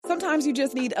Sometimes you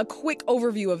just need a quick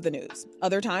overview of the news.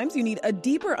 Other times you need a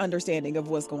deeper understanding of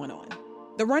what's going on.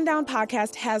 The Rundown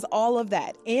podcast has all of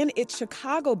that, and it's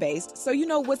Chicago-based, so you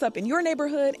know what's up in your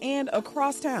neighborhood and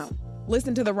across town.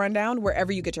 Listen to The Rundown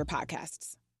wherever you get your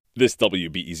podcasts. This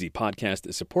WBEZ podcast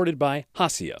is supported by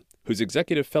Hacia, whose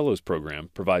Executive Fellows Program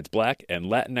provides Black and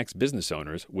Latinx business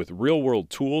owners with real-world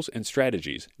tools and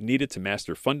strategies needed to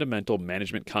master fundamental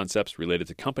management concepts related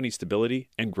to company stability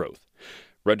and growth.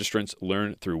 Registrants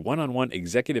learn through one-on-one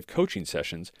executive coaching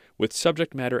sessions with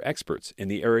subject matter experts in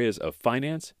the areas of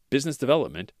finance, business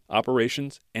development,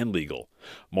 operations, and legal.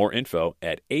 More info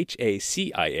at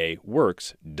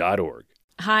haciaworks.org.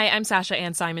 Hi, I'm Sasha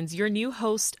Ann Simons, your new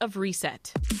host of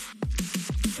Reset.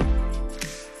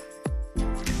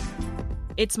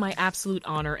 It's my absolute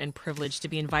honor and privilege to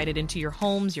be invited into your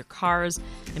homes, your cars,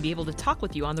 and be able to talk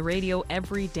with you on the radio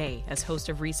every day as host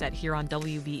of Reset here on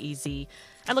WBEZ.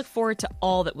 I look forward to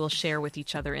all that we'll share with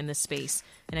each other in this space,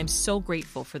 and I'm so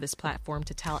grateful for this platform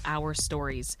to tell our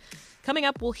stories. Coming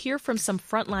up, we'll hear from some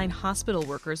frontline hospital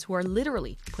workers who are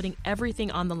literally putting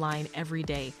everything on the line every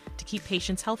day to keep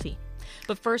patients healthy.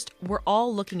 But first, we're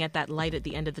all looking at that light at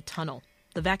the end of the tunnel,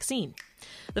 the vaccine.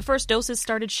 The first doses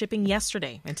started shipping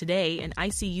yesterday, and today, an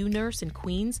ICU nurse in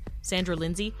Queens, Sandra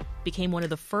Lindsay, became one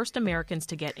of the first Americans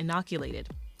to get inoculated.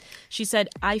 She said,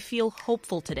 "I feel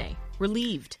hopeful today,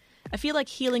 relieved. I feel like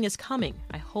healing is coming.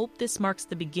 I hope this marks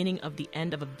the beginning of the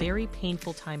end of a very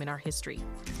painful time in our history."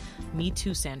 Me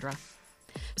too, Sandra.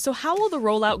 So how will the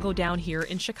rollout go down here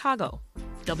in Chicago?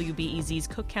 WBEZ's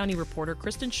Cook County reporter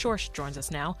Kristen Schorsch joins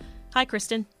us now. Hi,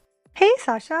 Kristen. Hey,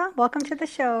 Sasha. Welcome to the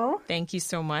show. Thank you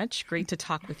so much. Great to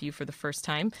talk with you for the first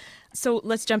time. So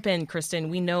let's jump in, Kristen.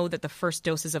 We know that the first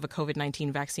doses of a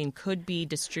COVID-19 vaccine could be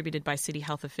distributed by city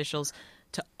health officials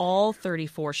to all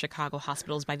 34 Chicago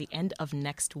hospitals by the end of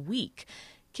next week.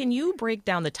 Can you break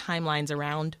down the timelines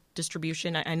around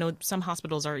distribution? I know some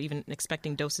hospitals are even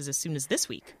expecting doses as soon as this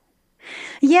week.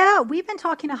 Yeah, we've been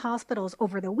talking to hospitals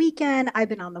over the weekend. I've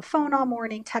been on the phone all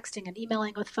morning, texting and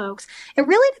emailing with folks. It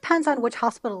really depends on which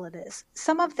hospital it is.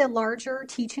 Some of the larger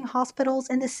teaching hospitals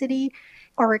in the city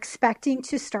are expecting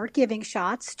to start giving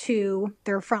shots to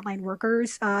their frontline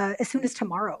workers as soon as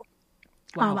tomorrow.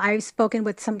 Wow. I've spoken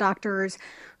with some doctors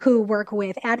who work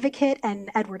with Advocate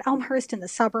and Edward Elmhurst in the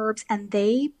suburbs, and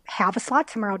they have a slot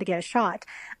tomorrow to get a shot.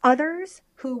 Others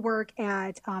who work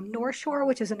at North Shore,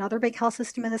 which is another big health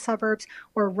system in the suburbs,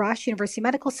 or Rush University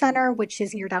Medical Center, which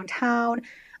is near downtown.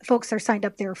 Folks are signed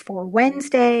up there for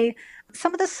Wednesday.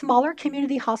 Some of the smaller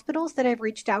community hospitals that I've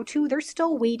reached out to, they're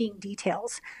still waiting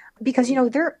details because, you know,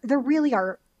 there really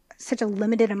are such a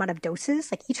limited amount of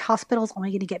doses. Like each hospital is only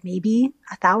going to get maybe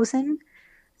 1,000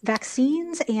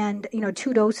 vaccines, and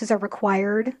 2 doses are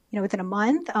required within a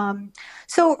month.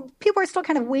 So people are still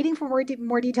kind of waiting for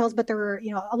more details, but there are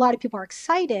a lot of people are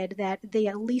excited that they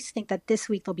at least think that this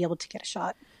week they'll be able to get a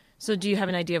shot. So do you have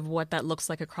an idea of what that looks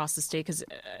like across the state? Because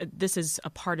this is a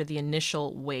part of the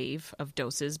initial wave of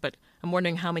doses, but I'm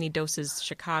wondering how many doses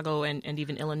Chicago and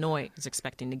even Illinois is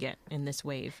expecting to get in this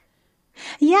wave.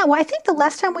 Yeah, well, I think the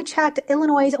last time we checked,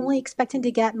 Illinois is only expecting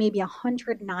to get maybe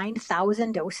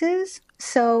 109,000 doses.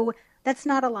 So that's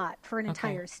not a lot for an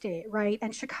entire state, right?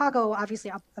 And Chicago, obviously,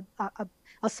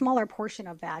 a smaller portion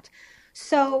of that.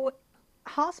 So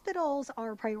hospitals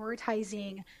are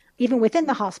prioritizing, even within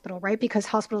the hospital, right? Because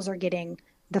hospitals are getting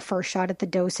the first shot at the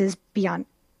doses beyond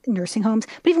nursing homes,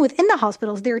 but even within the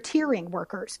hospitals, they're tiering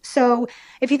workers. So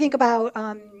if you think about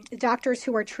doctors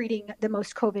who are treating the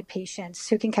most COVID patients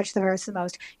who can catch the virus the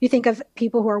most, you think of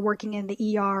people who are working in the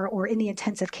ER or in the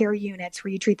intensive care units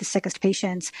where you treat the sickest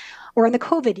patients, or in the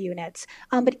COVID units.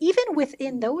 But even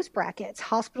within those brackets,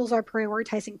 hospitals are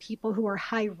prioritizing people who are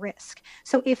high risk.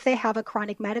 So if they have a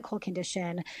chronic medical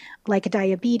condition like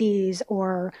diabetes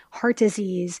or heart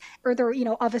disease, or they're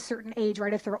of a certain age,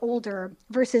 right, if they're older,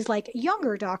 versus like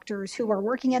younger doctors who are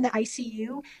working in the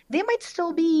ICU, they might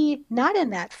still be not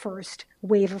in that first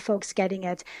wave of folks getting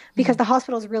it because the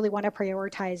hospitals really want to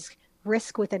prioritize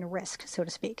risk within risk, so to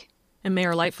speak. And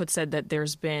Mayor Lightfoot said that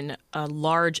there's been a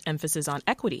large emphasis on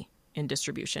equity in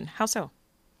distribution. How so?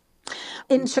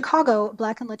 In Chicago,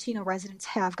 Black and Latino residents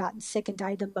have gotten sick and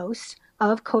died the most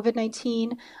of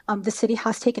COVID-19. The city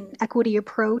has taken an equity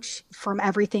approach from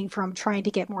everything from trying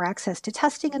to get more access to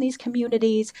testing in these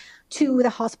communities to the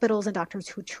hospitals and doctors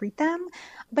who treat them.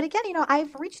 But again,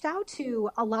 I've reached out to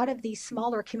a lot of these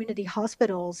smaller community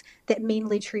hospitals that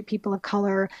mainly treat people of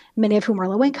color, many of whom are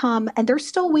low income, and they're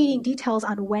still waiting details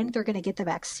on when they're going to get the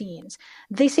vaccines.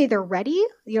 They say they're ready.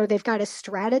 They've got a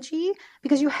strategy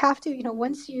because you have to,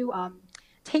 once you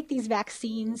take these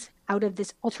vaccines out of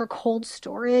this ultra cold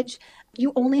storage,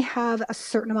 you only have a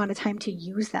certain amount of time to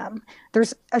use them.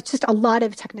 There's just a lot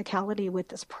of technicality with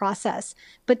this process,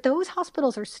 but those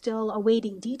hospitals are still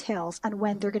awaiting details on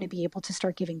when they're going to be able to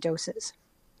start giving doses.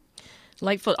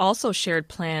 Lightfoot also shared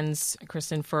plans,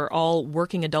 Kristen, for all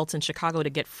working adults in Chicago to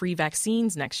get free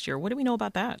vaccines next year. What do we know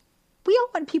about that? We all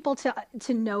want people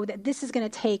to know that this is going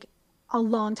to take a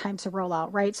long time to roll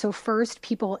out, right? So first,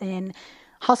 people in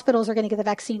hospitals are going to get the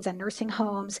vaccines and nursing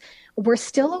homes. We're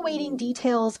still awaiting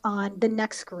details on the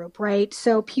next group, right?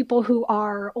 So people who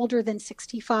are older than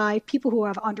 65, people who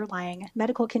have underlying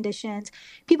medical conditions,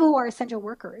 people who are essential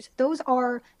workers. Those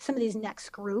are some of these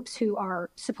next groups who are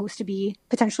supposed to be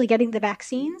potentially getting the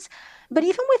vaccines. But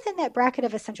even within that bracket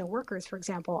of essential workers, for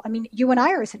example, I mean, you and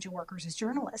I are essential workers as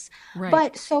journalists, right.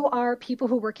 But so are people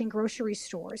who work in grocery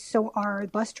stores, so are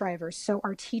bus drivers, so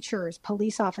are teachers,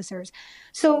 police officers.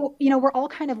 So, we're all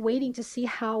kind of waiting to see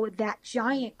how that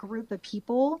giant group of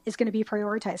people is going to be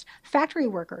prioritized. Factory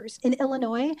workers. In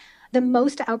Illinois, the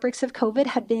most outbreaks of COVID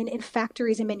have been in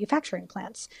factories and manufacturing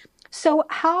plants. So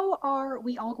how are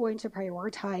we all going to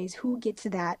prioritize who gets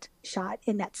that shot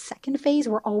in that second phase?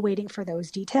 We're all waiting for those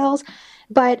details.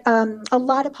 But a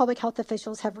lot of public health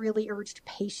officials have really urged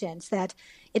patience that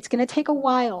it's going to take a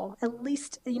while. At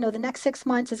least, the next 6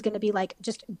 months is going to be like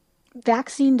just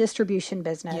vaccine distribution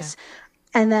business.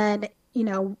 Yeah. And then,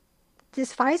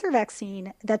 this Pfizer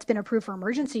vaccine that's been approved for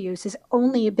emergency use has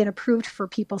only been approved for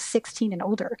people 16 and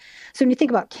older. So when you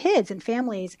think about kids and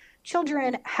families,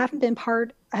 children have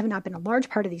not been a large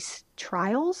part of these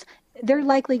trials. They're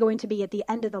likely going to be at the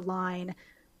end of the line,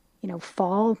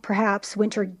 fall, perhaps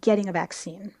winter, getting a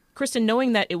vaccine. Kristen,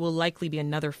 knowing that it will likely be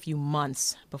another few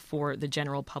months before the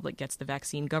general public gets the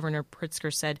vaccine, Governor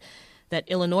Pritzker said that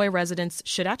Illinois residents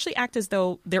should actually act as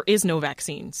though there is no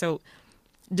vaccine. So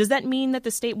does that mean that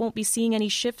the state won't be seeing any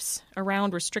shifts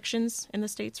around restrictions in the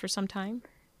states for some time?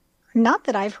 Not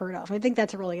that I've heard of. I think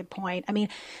that's a really good point. I mean,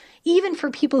 even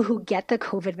for people who get the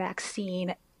COVID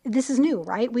vaccine, this is new,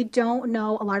 right? We don't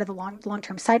know a lot of the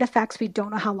long-term side effects. We don't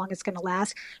know how long it's going to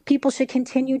last. People should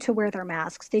continue to wear their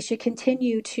masks. They should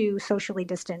continue to socially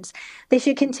distance. They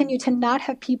should continue to not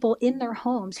have people in their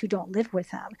homes who don't live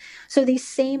with them. So these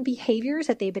same behaviors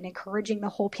that they've been encouraging the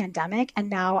whole pandemic, and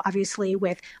now obviously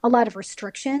with a lot of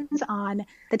restrictions on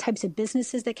the types of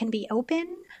businesses that can be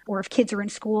open, or if kids are in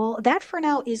school, that for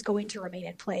now is going to remain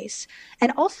in place.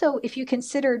 And also, if you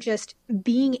consider just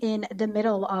being in the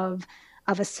middle of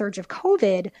a surge of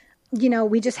COVID,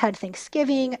 we just had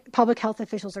Thanksgiving. Public health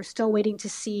officials are still waiting to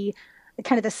see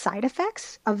kind of the side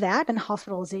effects of that and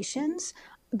hospitalizations.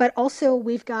 But also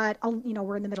we've got,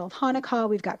 we're in the middle of Hanukkah.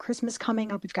 We've got Christmas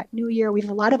coming up. We've got New Year. We have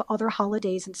a lot of other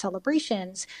holidays and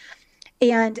celebrations.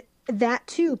 And that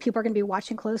too, people are going to be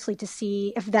watching closely to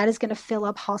see if that is going to fill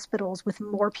up hospitals with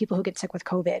more people who get sick with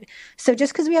COVID. So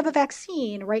just because we have a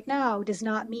vaccine right now does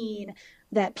not mean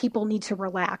that people need to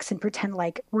relax and pretend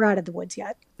like we're out of the woods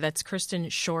yet. That's Kristen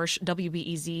Schorsch,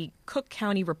 WBEZ Cook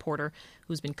County reporter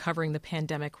who's been covering the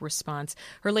pandemic response.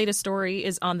 Her latest story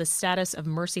is on the status of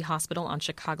Mercy Hospital on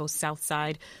Chicago's South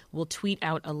Side. We'll tweet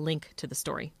out a link to the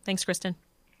story. Thanks, Kristen.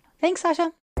 Thanks,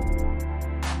 Sasha.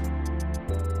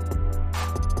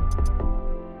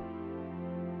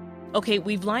 Okay,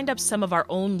 we've lined up some of our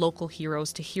own local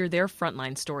heroes to hear their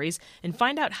frontline stories and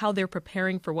find out how they're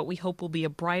preparing for what we hope will be a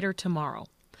brighter tomorrow.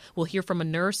 We'll hear from a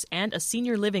nurse and a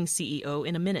senior living CEO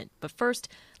in a minute. But first,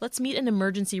 let's meet an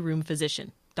emergency room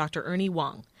physician, Dr. Ernie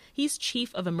Wong. He's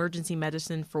chief of emergency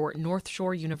medicine for North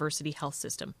Shore University Health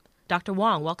System. Dr.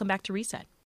 Wong, welcome back to Reset.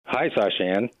 Hi, Sasha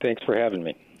Ann. Thanks for having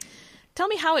me. Tell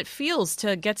me how it feels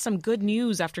to get some good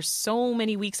news after so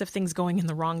many weeks of things going in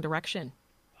the wrong direction.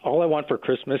 All I want for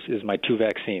Christmas is my 2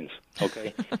 vaccines,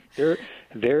 okay?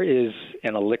 There is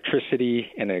an electricity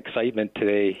and an excitement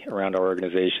today around our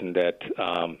organization that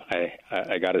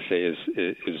I got to say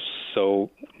is so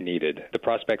needed. The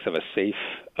prospects of a safe,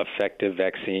 effective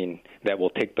vaccine that will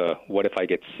take the what if I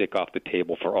get sick off the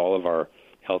table for all of our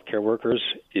healthcare workers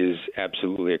is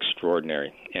absolutely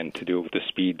extraordinary. And to do it with the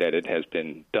speed that it has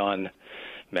been done,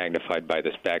 magnified by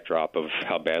this backdrop of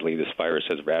how badly this virus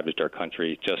has ravaged our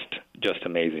country, just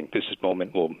amazing. This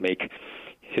moment will make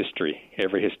history.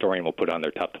 Every historian will put on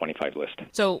their top 25 list.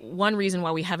 So one reason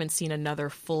why we haven't seen another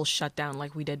full shutdown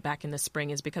like we did back in the spring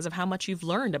is because of how much you've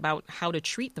learned about how to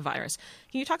treat the virus.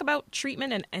 Can you talk about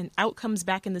treatment and outcomes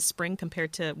back in the spring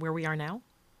compared to where we are now?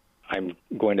 I'm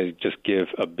going to just give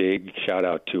a big shout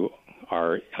out to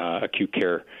our acute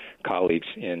care colleagues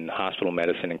in hospital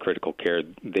medicine and critical care.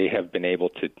 They have been able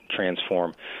to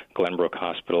transform Glenbrook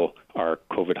Hospital, our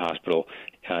COVID hospital,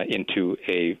 into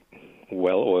a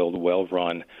well-oiled,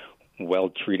 well-run,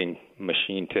 well-treating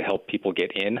machine to help people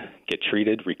get in, get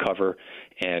treated, recover,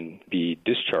 and be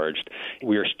discharged.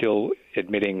 We are still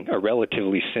admitting a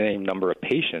relatively same number of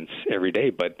patients every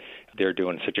day, but they're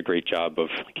doing such a great job of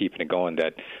keeping it going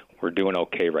that we're doing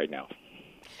okay right now.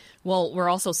 Well, we're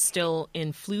also still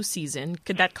in flu season.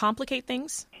 Could that complicate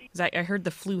things? 'Cause I heard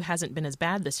the flu hasn't been as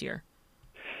bad this year.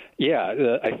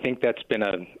 Yeah, I think that's been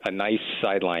a nice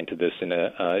sideline to this, and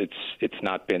it's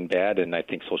not been bad. And I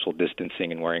think social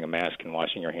distancing and wearing a mask and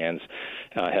washing your hands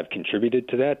have contributed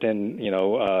to that. And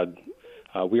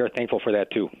we are thankful for that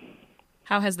too.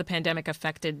 How has the pandemic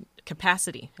affected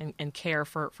capacity and care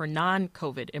for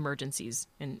non-COVID emergencies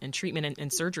and treatment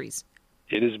and surgeries?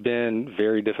 It has been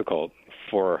very difficult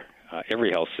for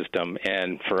every health system,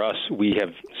 and for us, we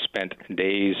have spent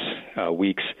days,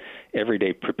 weeks, every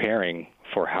day preparing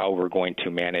for how we're going to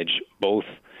manage both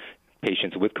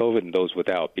patients with COVID and those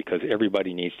without, because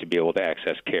everybody needs to be able to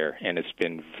access care. And it's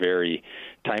been very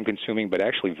time-consuming, but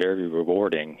actually very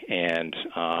rewarding. And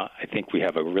I think we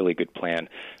have a really good plan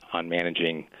on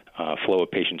managing flow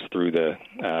of patients through the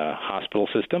hospital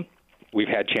system. We've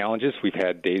had challenges. We've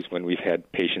had days when we've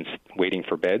had patients waiting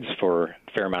for beds for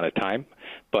a fair amount of time,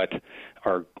 but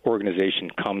our organization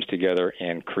comes together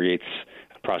and creates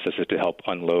processes to help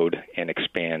unload and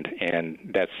expand,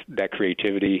 and that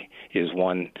creativity is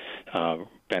one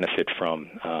benefit from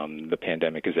the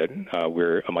pandemic, is that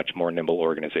we're a much more nimble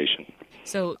organization.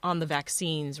 So on the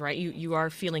vaccines, right, you are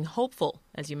feeling hopeful,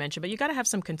 as you mentioned, but you got to have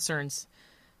some concerns.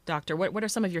 Doctor, what are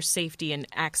some of your safety and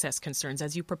access concerns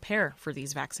as you prepare for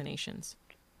these vaccinations?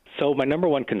 So my number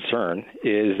one concern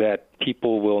is that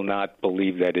people will not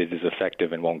believe that it is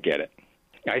effective and won't get it.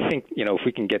 I think, if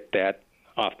we can get that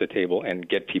off the table and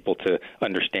get people to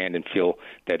understand and feel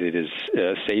that it is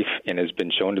safe and has been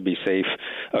shown to be safe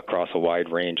across a wide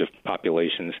range of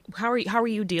populations. How are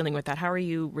you dealing with that? How are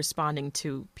you responding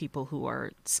to people who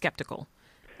are skeptical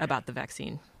about the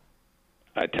vaccine?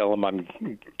 I tell them I'm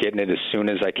getting it as soon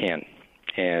as I can,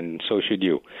 and so should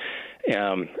you.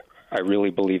 I really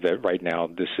believe that right now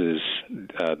this is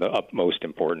the utmost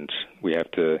importance. We have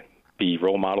to be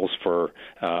role models for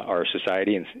our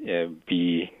society and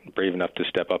be brave enough to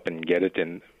step up and get it.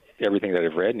 And everything that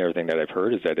I've read and everything that I've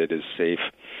heard is that it is safe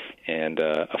and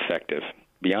effective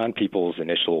beyond people's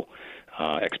initial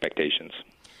expectations.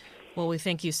 Well, we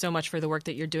thank you so much for the work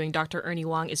that you're doing. Dr. Ernie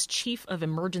Wong is Chief of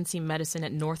Emergency Medicine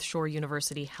at North Shore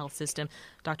University Health System.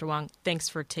 Dr. Wong, thanks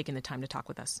for taking the time to talk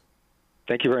with us.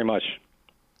 Thank you very much.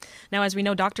 Now, as we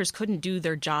know, doctors couldn't do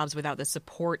their jobs without the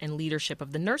support and leadership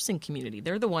of the nursing community.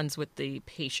 They're the ones with the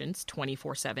patients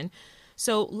 24/7.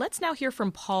 So let's now hear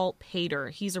from Paul Pater.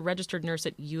 He's a registered nurse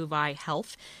at U of I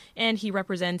Health, and he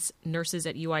represents nurses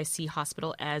at UIC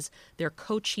Hospital as their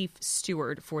co-chief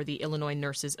steward for the Illinois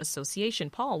Nurses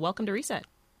Association. Paul, welcome to Reset.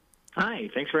 Hi,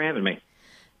 thanks for having me.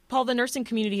 Paul, the nursing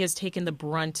community has taken the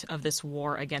brunt of this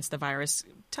war against the virus.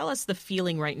 Tell us the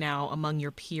feeling right now among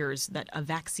your peers that a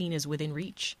vaccine is within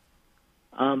reach.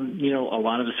 A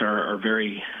lot of us are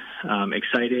very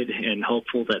excited and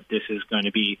hopeful that this is going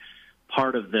to be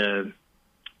part of the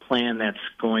plan that's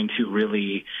going to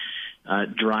really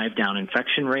drive down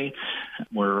infection rates.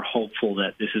 We're hopeful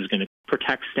that this is going to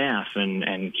protect staff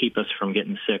and keep us from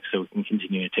getting sick so we can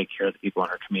continue to take care of the people in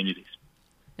our communities.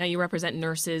 Now, you represent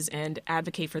nurses and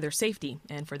advocate for their safety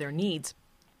and for their needs.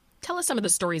 Tell us some of the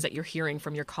stories that you're hearing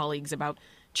from your colleagues about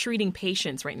treating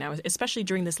patients right now, especially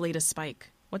during this latest spike.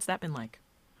 What's that been like?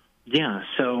 Yeah,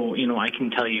 so, I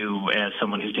can tell you as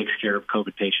someone who takes care of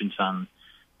COVID patients on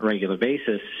a regular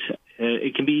basis,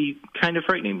 it can be kind of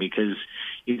frightening because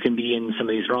you can be in some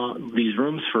of these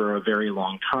rooms for a very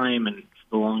long time, and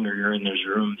the longer you're in those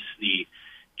rooms, the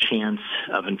chance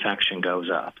of infection goes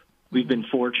up. We've been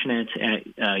fortunate at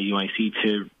UIC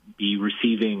to be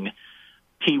receiving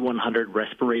P100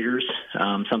 respirators,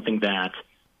 something that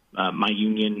my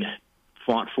union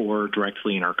fought for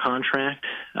directly in our contract.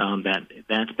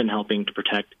 That's been helping to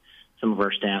protect some of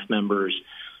our staff members.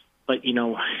 But, you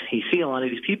see a lot of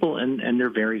these people, and they're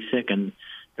very sick, and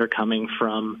they're coming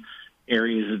from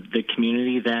areas of the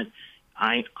community that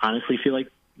I honestly feel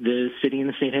like the city and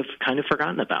the state have kind of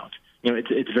forgotten about.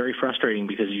 It's very frustrating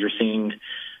because you're seeing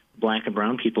Black and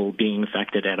brown people being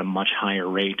affected at a much higher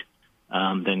rate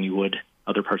than you would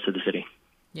other parts of the city.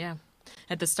 Yeah.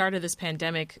 At the start of this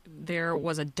pandemic, there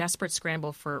was a desperate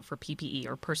scramble for PPE,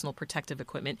 or personal protective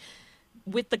equipment.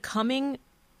 With the coming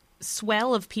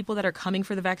swell of people that are coming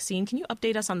for the vaccine, can you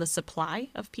update us on the supply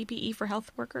of PPE for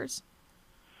health workers?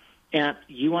 At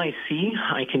UIC,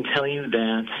 I can tell you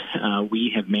that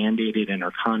we have mandated in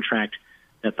our contract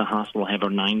that the hospital have a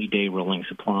 90-day rolling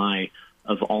supply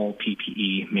of all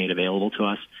PPE made available to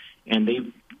us. And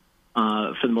they've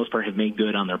for the most part, have made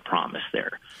good on their promise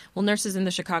there. Well, nurses in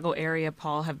the Chicago area,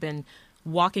 Paul, have been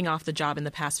walking off the job in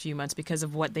the past few months because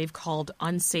of what they've called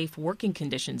unsafe working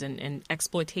conditions and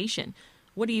exploitation.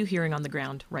 What are you hearing on the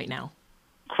ground right now?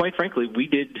 Quite frankly, we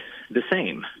did the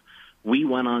same. We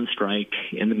went on strike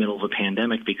in the middle of a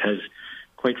pandemic because,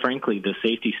 quite frankly, the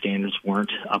safety standards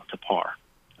weren't up to par.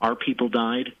 Our people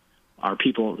died. Our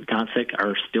people got sick,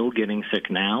 are still getting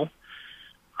sick now.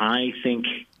 I think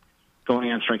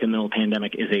going on strike in the middle of a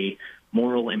pandemic is a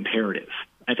moral imperative.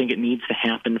 I think it needs to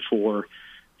happen for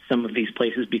some of these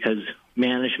places because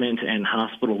management and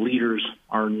hospital leaders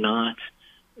are not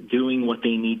doing what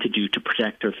they need to do to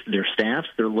protect their staffs.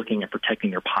 They're looking at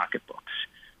protecting their pocketbooks.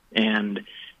 And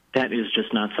that is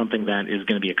just not something that is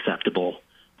going to be acceptable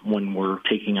when we're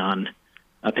taking on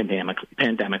a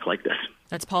pandemic like this.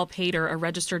 That's Paul Pater, a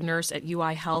registered nurse at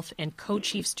UI Health and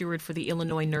co-chief steward for the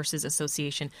Illinois Nurses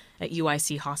Association at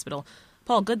UIC Hospital.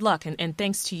 Paul, good luck, and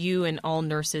thanks to you and all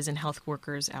nurses and health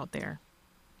workers out there.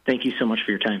 Thank you so much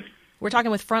for your time. We're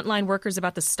talking with frontline workers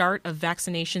about the start of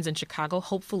vaccinations in Chicago,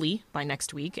 hopefully by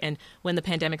next week. And when the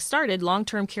pandemic started,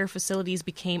 long-term care facilities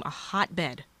became a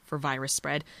hotbed for virus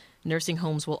spread. Nursing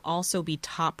homes will also be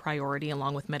top priority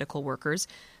along with medical workers.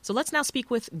 So let's now speak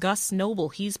with Gus Noble.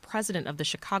 He's president of the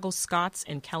Chicago Scots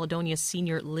and Caledonia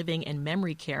Senior Living and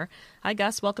Memory Care. Hi,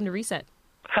 Gus. Welcome to Reset.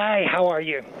 Hi, how are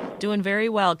you? Doing very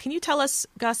well. Can you tell us,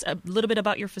 Gus, a little bit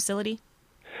about your facility?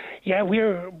 Yeah,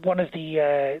 we're one of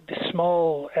the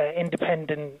small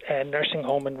independent nursing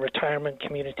home and retirement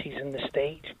communities in the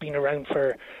state. Been around for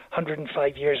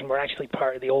 105 years, and we're actually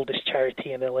part of the oldest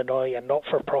charity in Illinois, a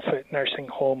not-for-profit nursing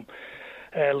home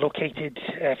located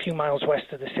a few miles west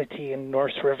of the city in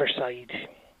North Riverside.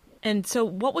 And so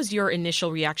what was your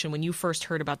initial reaction when you first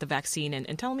heard about the vaccine?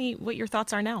 And tell me what your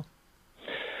thoughts are now.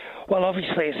 Well,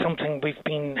 obviously, it's something we've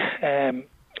been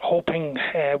hoping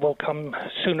will come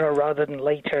sooner rather than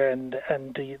later, and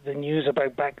the news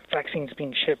about vaccines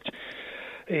being shipped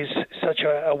is such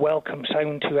a welcome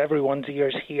sound to everyone's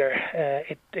ears here.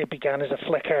 It began as a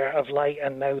flicker of light,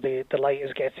 and now the light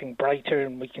is getting brighter,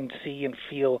 and we can see and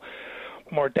feel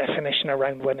more definition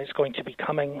around when it's going to be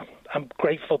coming. I'm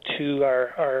grateful to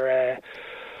our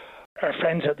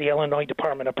friends at the Illinois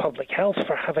Department of Public Health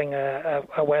for having a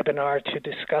webinar to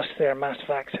discuss their mass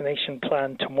vaccination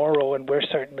plan tomorrow, and we're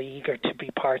certainly eager to be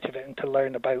part of it and to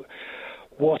learn about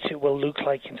what it will look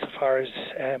like insofar as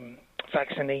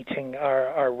vaccinating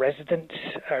our residents,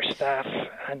 our staff,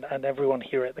 and everyone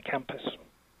here at the campus.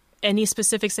 Any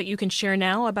specifics that you can share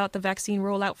now about the vaccine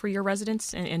rollout for your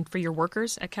residents and for your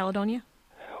workers at Caledonia?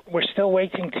 We're still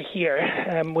waiting to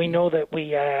hear. We know that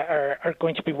we are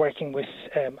going to be working with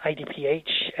IDPH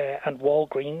and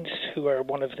Walgreens, who are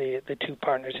one of the two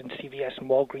partners in CVS and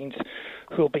Walgreens,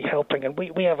 who will be helping. And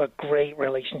we have a great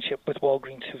relationship with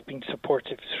Walgreens, who've been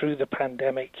supportive through the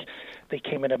pandemic. They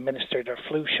came and administered our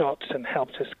flu shots and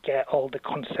helped us get all the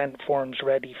consent forms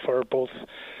ready for both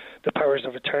the powers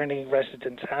of attorney,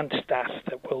 residents and staff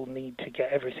that will need to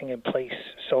get everything in place.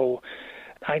 So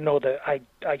I know that I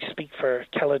speak for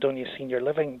Caledonia Senior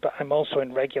Living, but I'm also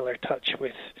in regular touch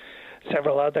with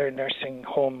several other nursing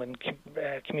home and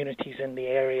communities in the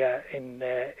area in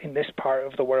this part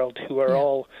of the world who are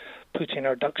all putting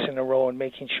our ducks in a row and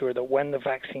making sure that when the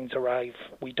vaccines arrive,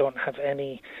 we don't have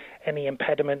any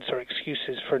impediments or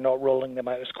excuses for not rolling them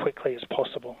out as quickly as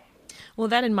possible. Well,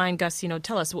 that in mind, Gus,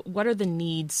 tell us, what are the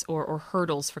needs or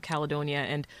hurdles for Caledonia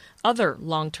and other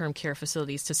long-term care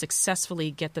facilities to successfully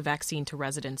get the vaccine to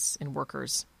residents and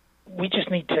workers? We just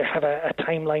need to have a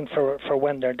timeline for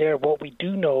when they're there. What we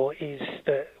do know is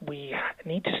that we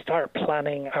need to start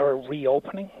planning our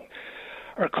reopening,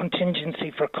 our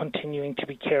contingency for continuing to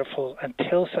be careful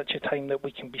until such a time that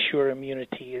we can be sure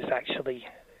immunity is actually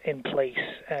in place.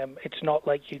 It's not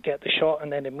like you get the shot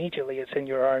and then immediately it's in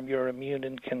your arm, you're immune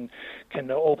and can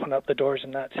open up the doors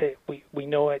and that's it. We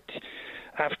know it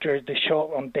after the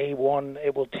shot on day one,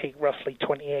 it will take roughly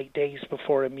 28 days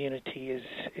before immunity is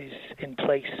in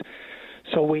place.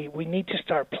 So we need to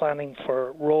start planning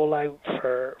for rollout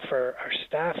for our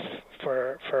staff,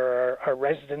 for our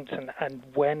residents, and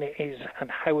when it is and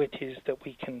how it is that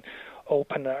we can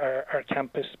open our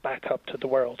campus back up to the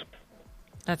world.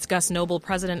 That's Gus Noble,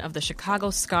 president of the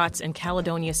Chicago Scots and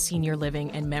Caledonia Senior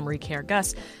Living and Memory Care.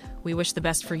 Gus, we wish the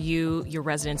best for you, your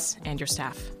residents, and your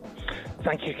staff.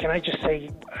 Thank you. Can I just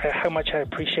say how much I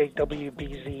appreciate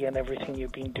WBZ and everything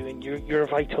you've been doing. You're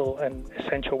vital and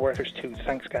essential workers too.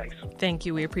 Thanks, guys. Thank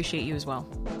you. We appreciate you as well.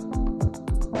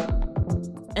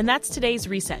 And that's today's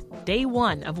Reset, day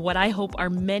one of what I hope are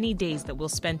many days that we'll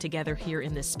spend together here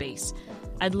in this space.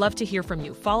 I'd love to hear from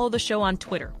you. Follow the show on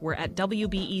Twitter. We're at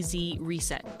WBEZ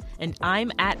Reset. And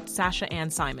I'm at Sasha Ann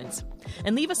Simons.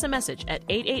 And leave us a message at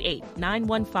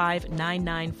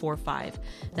 888-915-9945.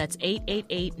 That's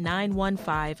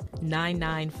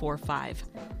 888-915-9945.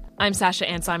 I'm Sasha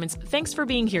Ann Simons. Thanks for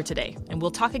being here today, and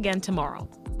we'll talk again tomorrow.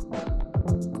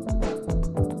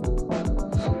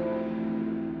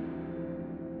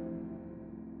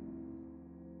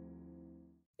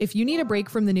 If you need a break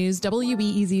from the news,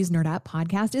 WBEZ's Nerd Out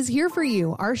podcast is here for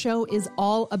you. Our show is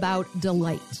all about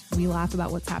delight. We laugh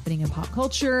about what's happening in pop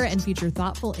culture and feature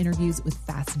thoughtful interviews with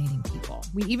fascinating people.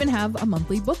 We even have a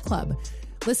monthly book club.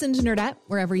 Listen to Nerd Out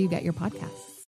wherever you get your podcasts.